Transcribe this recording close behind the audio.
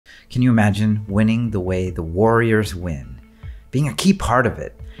Can you imagine winning the way the Warriors win, being a key part of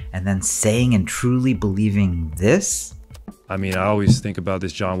it, and then saying and truly believing this? I mean, I always think about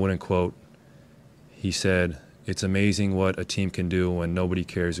this John Wooden quote. He said, "It's amazing what a team can do when nobody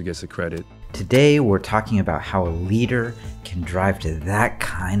cares who gets the credit." Today, we're talking about how a leader can drive to that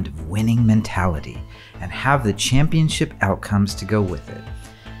kind of winning mentality and have the championship outcomes to go with it.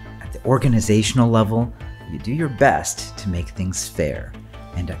 At the organizational level, you do your best to make things fair.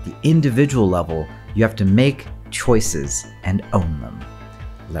 And at the individual level, you have to make choices and own them.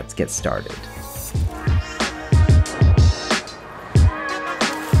 Let's get started.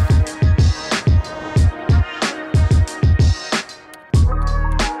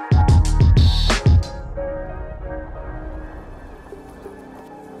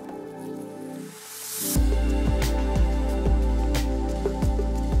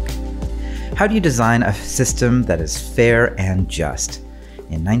 How do you design a system that is fair and just?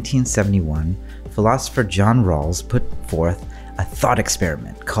 In 1971, philosopher John Rawls put forth a thought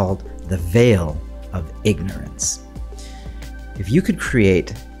experiment called the Veil of Ignorance. If you could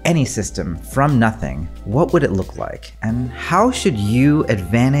create any system from nothing, what would it look like? And how should you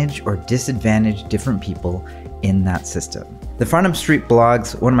advantage or disadvantage different people in that system? The Farnham Street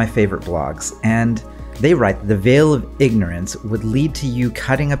blog's one of my favorite blogs, and they write the veil of ignorance would lead to you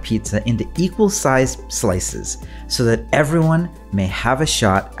cutting a pizza into equal-sized slices so that everyone may have a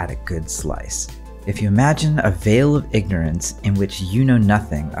shot at a good slice. If you imagine a veil of ignorance in which you know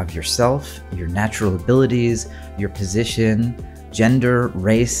nothing of yourself, your natural abilities, your position, gender,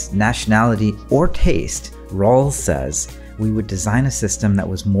 race, nationality, or taste, Rawls says we would design a system that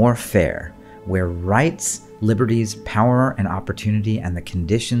was more fair, where rights, liberties, power, and opportunity, and the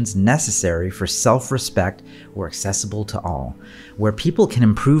conditions necessary for self-respect were accessible to all, where people can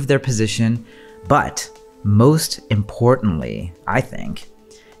improve their position, but most importantly, I think,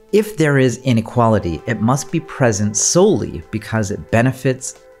 if there is inequality, it must be present solely because it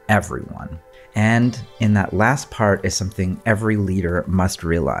benefits everyone. And in that last part is something every leader must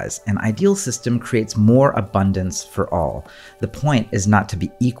realize. An ideal system creates more abundance for all. The point is not to be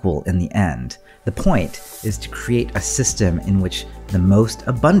equal in the end. The point is to create a system in which the most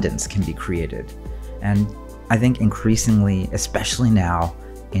abundance can be created. And I think increasingly, especially now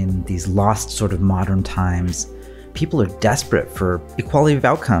in these lost sort of modern times, people are desperate for equality of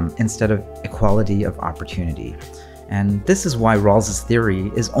outcome instead of equality of opportunity. And this is why Rawls's theory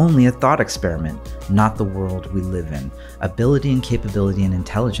is only a thought experiment, not the world we live in. Ability and capability and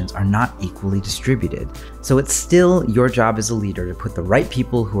intelligence are not equally distributed. So it's still your job as a leader to put the right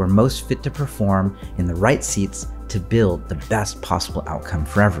people who are most fit to perform in the right seats to build the best possible outcome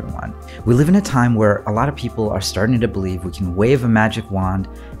for everyone. We live in a time where a lot of people are starting to believe we can wave a magic wand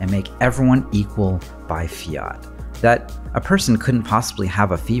and make everyone equal by fiat. That a person couldn't possibly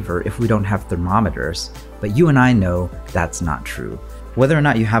have a fever if we don't have thermometers, but you and I know that's not true. Whether or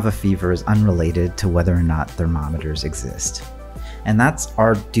not you have a fever is unrelated to whether or not thermometers exist. And that's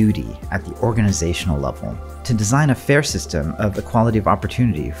our duty at the organizational level, to design a fair system of equality of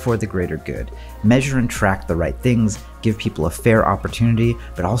opportunity for the greater good. Measure and track the right things, give people a fair opportunity,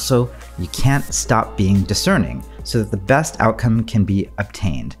 but also you can't stop being discerning so that the best outcome can be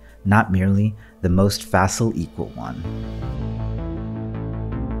obtained, not merely the most facile equal one.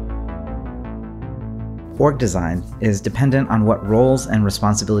 Org design is dependent on what roles and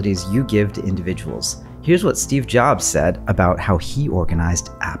responsibilities you give to individuals. Here's what Steve Jobs said about how he organized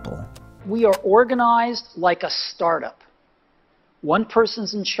Apple. We are organized like a startup. One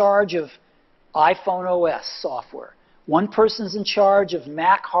person's in charge of iPhone OS software. One person's in charge of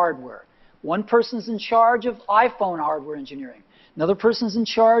Mac hardware. One person's in charge of iPhone hardware engineering. Another person's in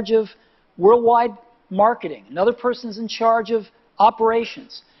charge of worldwide marketing. Another person's in charge of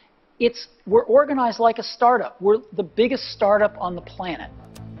operations. We're organized like a startup. We're the biggest startup on the planet.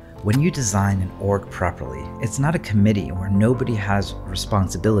 When you design an org properly, it's not a committee where nobody has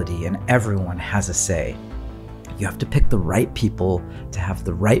responsibility and everyone has a say. You have to pick the right people to have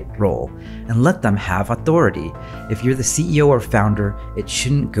the right role and let them have authority. If you're the CEO or founder, it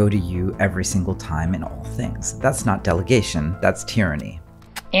shouldn't go to you every single time in all things. That's not delegation, that's tyranny.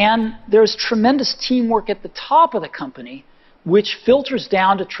 And there's tremendous teamwork at the top of the company, which filters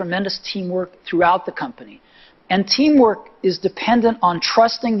down to tremendous teamwork throughout the company. And teamwork is dependent on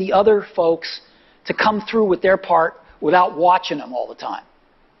trusting the other folks to come through with their part without watching them all the time,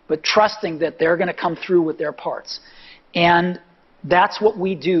 but trusting that they're going to come through with their parts. And that's what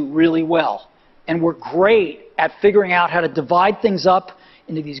we do really well. And we're great at figuring out how to divide things up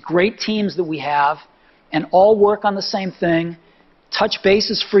into these great teams that we have and all work on the same thing, touch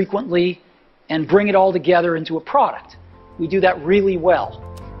bases frequently, and bring it all together into a product. We do that really well.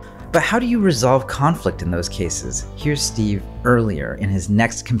 But how do you resolve conflict in those cases? Here's Steve earlier in his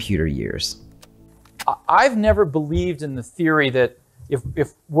next computer years. I've never believed in the theory that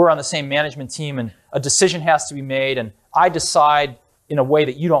if we're on the same management team and a decision has to be made and I decide in a way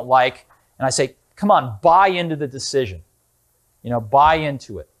that you don't like, and I say, come on, buy into the decision. Buy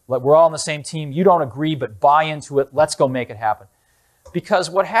into it. We're all on the same team. You don't agree, but buy into it. Let's go make it happen. Because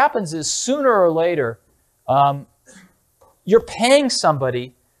what happens is sooner or later, you're paying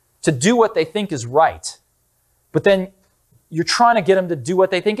somebody to do what they think is right, but then you're trying to get them to do what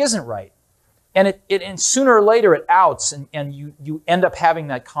they think isn't right. And and sooner or later it outs, and you end up having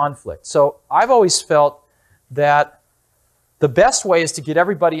that conflict. So I've always felt that the best way is to get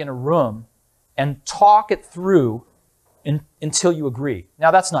everybody in a room and talk it through until you agree.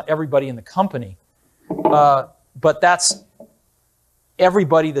 Now, that's not everybody in the company, but that's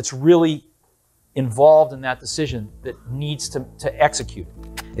everybody that's really involved in that decision that needs to execute.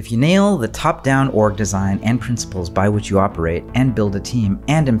 If you nail the top-down org design and principles by which you operate and build a team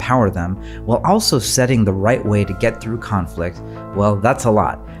and empower them, while also setting the right way to get through conflict, well, that's a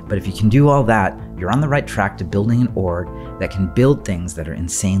lot. But if you can do all that, you're on the right track to building an org that can build things that are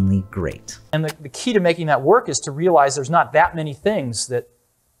insanely great. And the key to making that work is to realize there's not that many things that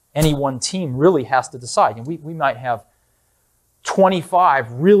any one team really has to decide. And we might have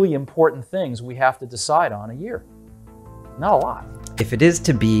 25 really important things we have to decide on a year. Not a lot. If it is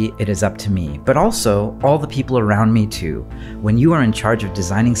to be, it is up to me, but also all the people around me too. When you are in charge of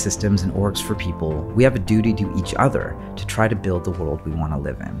designing systems and orgs for people, we have a duty to each other to try to build the world we want to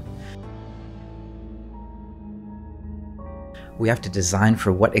live in. We have to design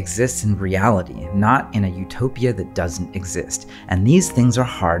for what exists in reality, not in a utopia that doesn't exist. And these things are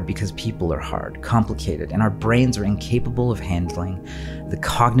hard because people are hard, complicated, and our brains are incapable of handling the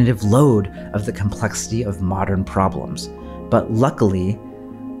cognitive load of the complexity of modern problems. But luckily,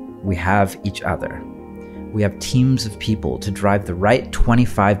 we have each other. We have teams of people to drive the right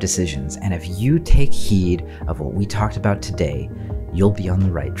 25 decisions, and if you take heed of what we talked about today, you'll be on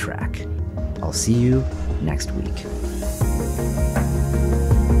the right track. I'll see you next week.